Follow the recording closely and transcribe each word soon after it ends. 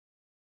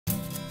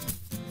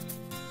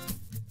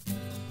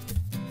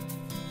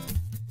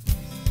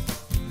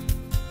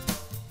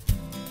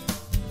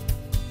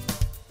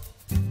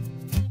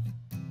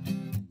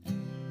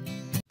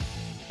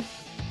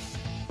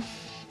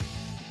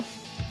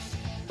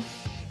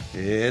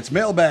It's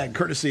Mailbag,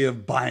 courtesy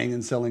of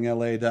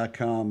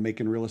buyingandsellingla.com,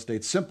 making real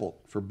estate simple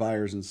for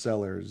buyers and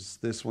sellers.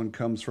 This one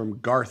comes from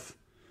Garth.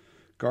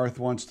 Garth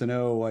wants to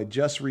know, I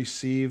just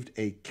received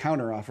a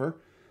counteroffer.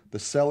 The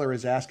seller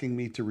is asking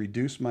me to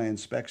reduce my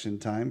inspection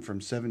time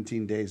from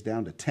 17 days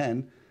down to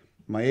 10.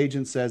 My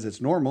agent says it's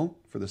normal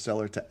for the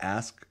seller to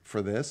ask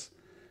for this,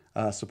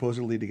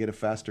 supposedly to get a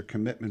faster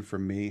commitment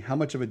from me. How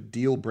much of a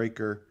deal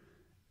breaker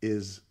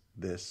is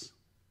this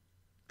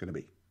going to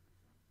be?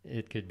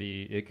 It could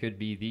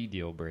be the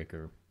deal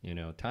breaker. You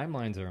know,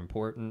 timelines are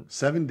important.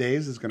 7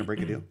 days is going to break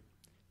a deal.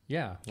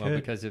 Yeah, well,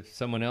 because if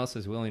someone else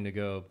is willing to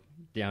go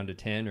down to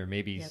 10 or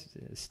maybe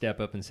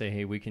step up and say,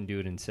 hey, we can do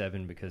it in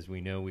 7 because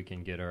we know we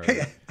can get our...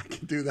 Hey, I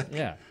can do that.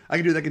 Yeah. I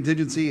can do that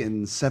contingency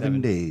in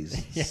 7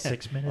 days. Yeah.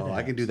 6 minutes. Oh,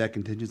 I can do that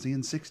contingency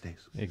in 6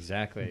 days.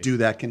 Exactly. Do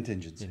that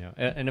contingency. You know,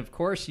 and of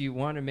course you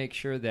want to make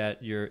sure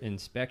that your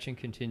inspection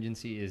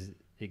contingency is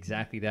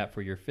exactly that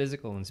for your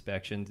physical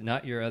inspections,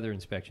 not your other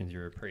inspections,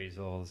 your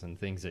appraisals and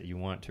things that you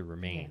want to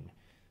remain. Yeah.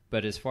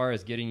 But as far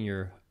as getting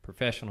your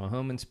professional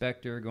home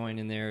inspector going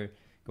in there,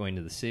 going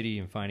to the city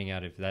and finding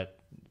out if that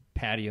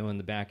patio in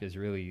the back is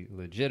really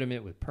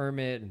legitimate with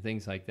permit and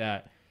things like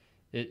that,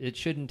 it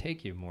shouldn't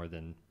take you more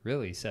than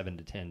really 7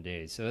 to 10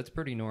 days. So it's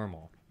pretty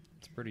normal.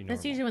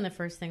 That's usually one of the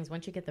first things.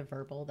 Once you get the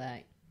verbal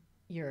that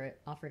your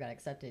offer got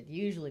accepted,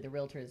 usually the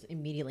realtor is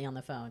immediately on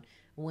the phone.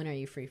 When are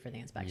you free for the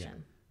inspection?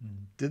 Yeah.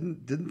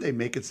 Didn't they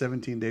make it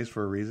 17 days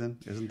for a reason?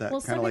 Isn't that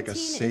kind of like a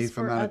safe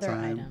amount of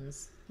time?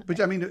 Items. But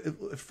I mean,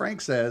 if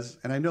Frank says,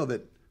 and I know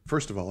that,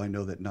 first of all, I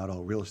know that not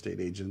all real estate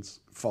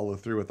agents follow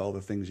through with all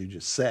the things you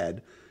just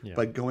said,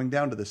 but going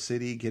down to the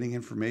city, getting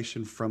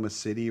information from a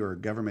city or a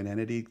government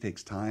entity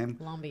takes time.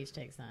 Long Beach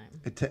takes time.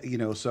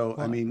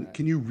 I mean,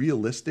 can you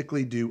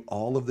realistically do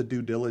all of the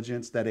due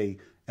diligence that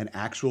an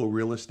actual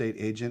real estate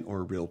agent or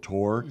a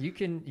realtor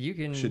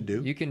should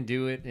do? You can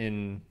do it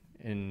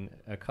in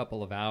a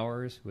couple of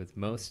hours with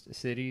most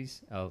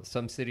cities.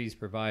 Some cities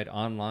provide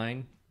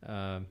online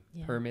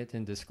permit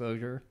and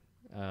disclosure.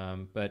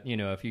 But, you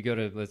know, if you go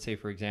to, let's say,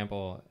 for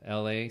example,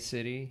 LA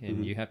City,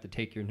 and you have to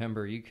take your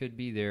number, you could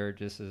be there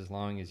just as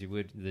long as you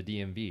would the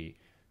DMV.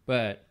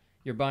 But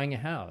you're buying a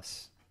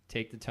house.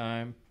 Take the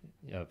time,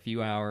 a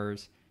few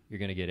hours. You're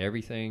going to get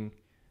everything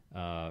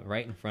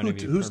right in front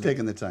of you. Who's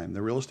taking the time,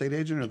 the real estate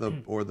agent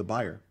or the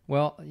buyer?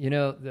 Well, you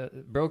know, the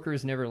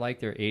brokers never like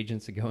their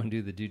agents to go and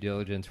do the due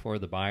diligence for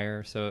the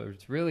buyer, so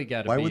it's really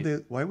got to be...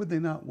 Why would they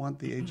not want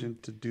the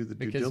agent to do the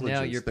due because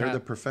diligence? Now they're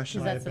the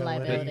professional. That's the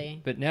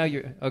liability. But now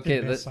you're...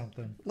 Okay,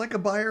 something. Like a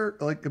buyer,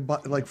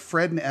 like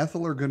Fred and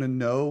Ethel are going to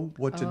know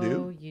what to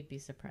do? Oh, you'd be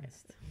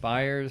surprised.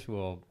 Buyers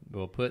will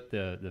put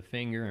the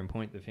finger and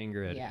point the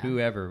finger at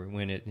whoever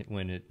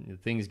when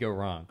things go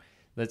wrong.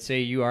 Let's say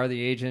you are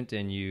the agent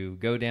and you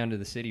go down to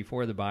the city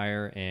for the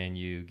buyer and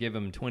you give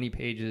them 20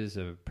 pages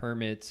of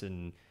permits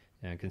and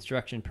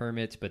construction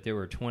permits, but there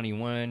were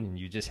 21 and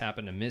you just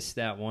happen to miss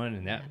that one,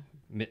 and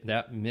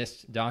that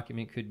missed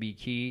document could be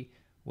key.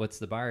 What's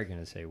the buyer going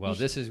to say? Well,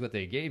 this is what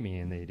they gave me,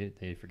 and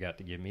they forgot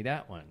to give me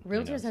that one.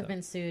 Realtors have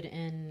been sued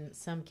in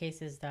some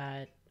cases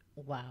that,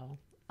 wow,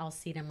 I'll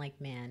see them like,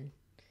 man,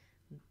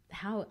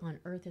 how on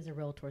earth is a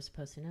realtor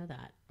supposed to know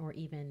that or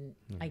even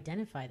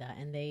identify that?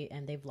 And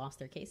they've lost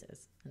their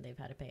cases and they've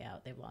had to pay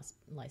out. They've lost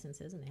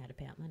licenses and they had to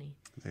pay out money.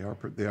 They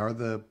are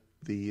the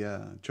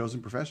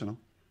chosen professional.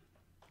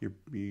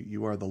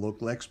 You are the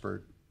local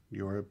expert.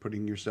 You are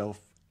putting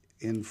yourself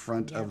in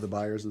front of the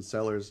buyers and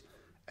sellers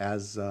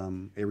as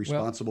a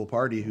responsible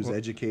party who's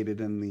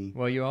educated in the...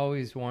 Well, you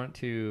always want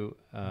to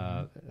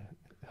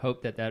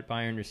hope that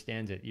buyer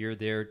understands that you're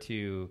there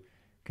to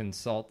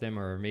consult them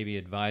or maybe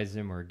advise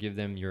them or give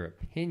them your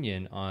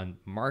opinion on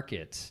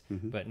markets,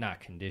 but not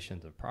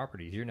conditions of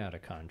properties. You're not a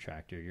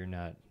contractor. You're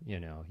not,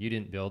 you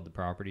didn't build the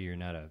property. You're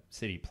not a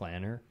city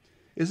planner.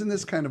 Isn't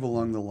this kind of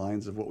along the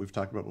lines of what we've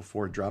talked about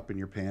before, dropping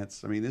your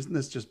pants? I mean, isn't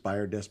this just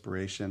buyer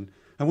desperation?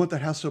 I want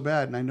that house so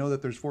bad, and I know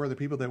that there's 4 other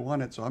people that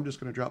want it, so I'm just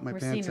going to drop my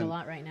pants. We're seeing it a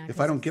lot right now.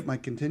 If I don't get my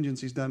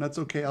contingencies done, that's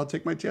okay. I'll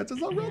take my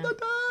chances. I'll roll the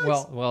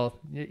dice.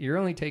 Well, you're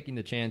only taking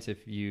the chance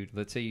if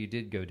let's say you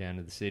did go down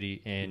to the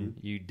city and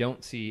you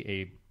don't see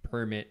a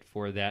permit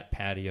for that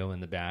patio in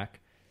the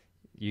back.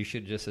 You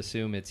should just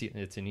assume it's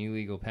an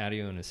illegal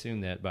patio and assume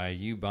that by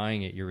you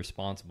buying it, you're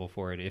responsible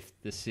for it. If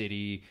the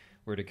city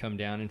were to come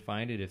down and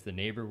find it, if the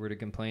neighbor were to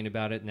complain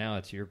about it, now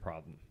it's your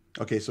problem.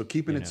 Okay, so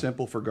keeping it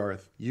simple for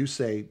Garth, you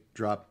say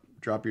drop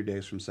your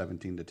days from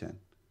 17 to 10.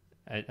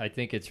 I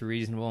think it's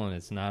reasonable, and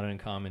it's not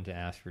uncommon to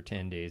ask for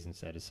 10 days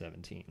instead of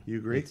 17. You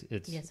agree?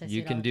 Yes,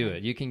 you can do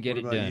it. You can get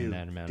it done in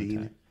that amount of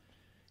time.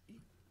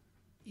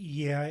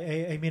 Yeah,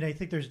 I mean, I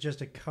think there's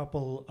just a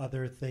couple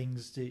other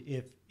things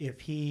if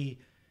he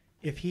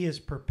is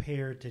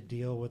prepared to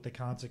deal with the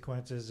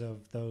consequences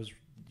of those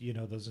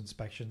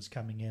inspections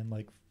coming in,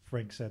 like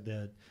Frank said,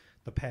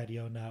 the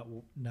patio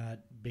not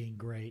being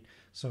great.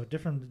 So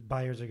different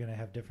buyers are going to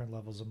have different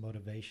levels of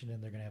motivation,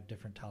 and they're going to have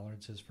different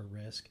tolerances for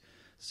risk.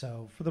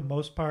 So for the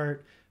most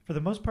part,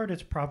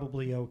 it's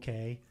probably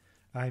okay.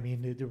 I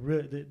mean,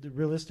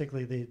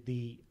 realistically,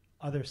 the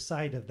other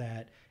side of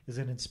that is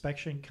an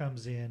inspection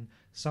comes in,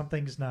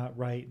 something's not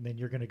right, and then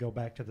you're going to go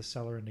back to the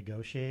seller and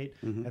negotiate,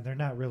 and they're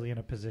not really in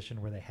a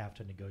position where they have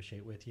to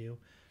negotiate with you.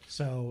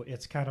 So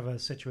it's kind of a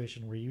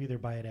situation where you either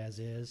buy it as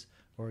is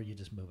or you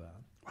just move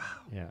on. Wow.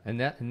 Yeah,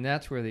 and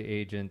that's where the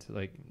agent,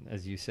 like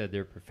as you said,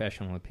 their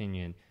professional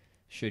opinion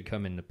should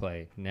come into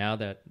play. Now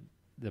that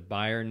the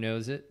buyer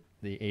knows it,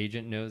 the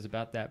agent knows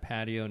about that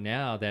patio.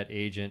 Now that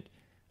agent,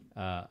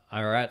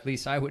 or at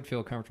least I would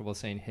feel comfortable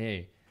saying,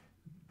 "Hey,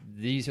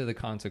 these are the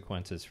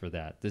consequences for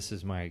that. This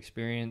is my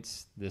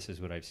experience. This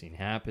is what I've seen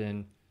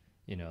happen."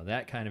 You know,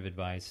 that kind of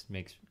advice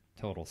makes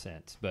total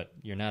sense. But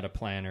you're not a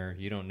planner.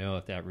 You don't know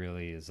if that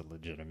really is a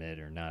legitimate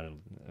or not a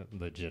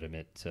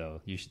legitimate.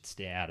 So you should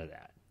stay out of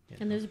that.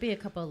 And there's be a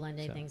couple of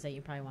lending things that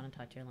you probably want to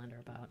talk to your lender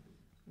about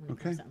when it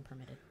comes to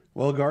unpermitted.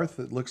 Well, Garth,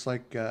 it looks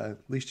like at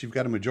least you've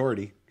got a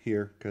majority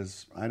here,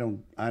 because I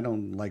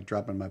don't like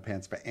dropping my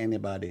pants for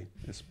anybody,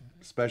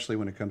 especially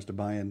when it comes to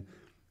buying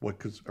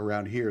what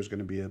around here is going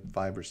to be a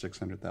 $500,000 or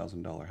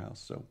 $600,000 house.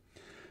 So,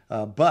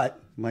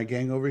 but my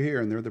gang over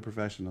here, and they're the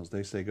professionals,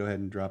 they say go ahead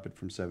and drop it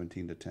from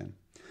 17 to 10.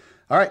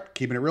 All right,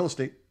 keeping it real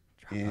estate,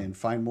 and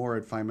find more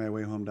at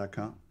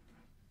findmywayhome.com.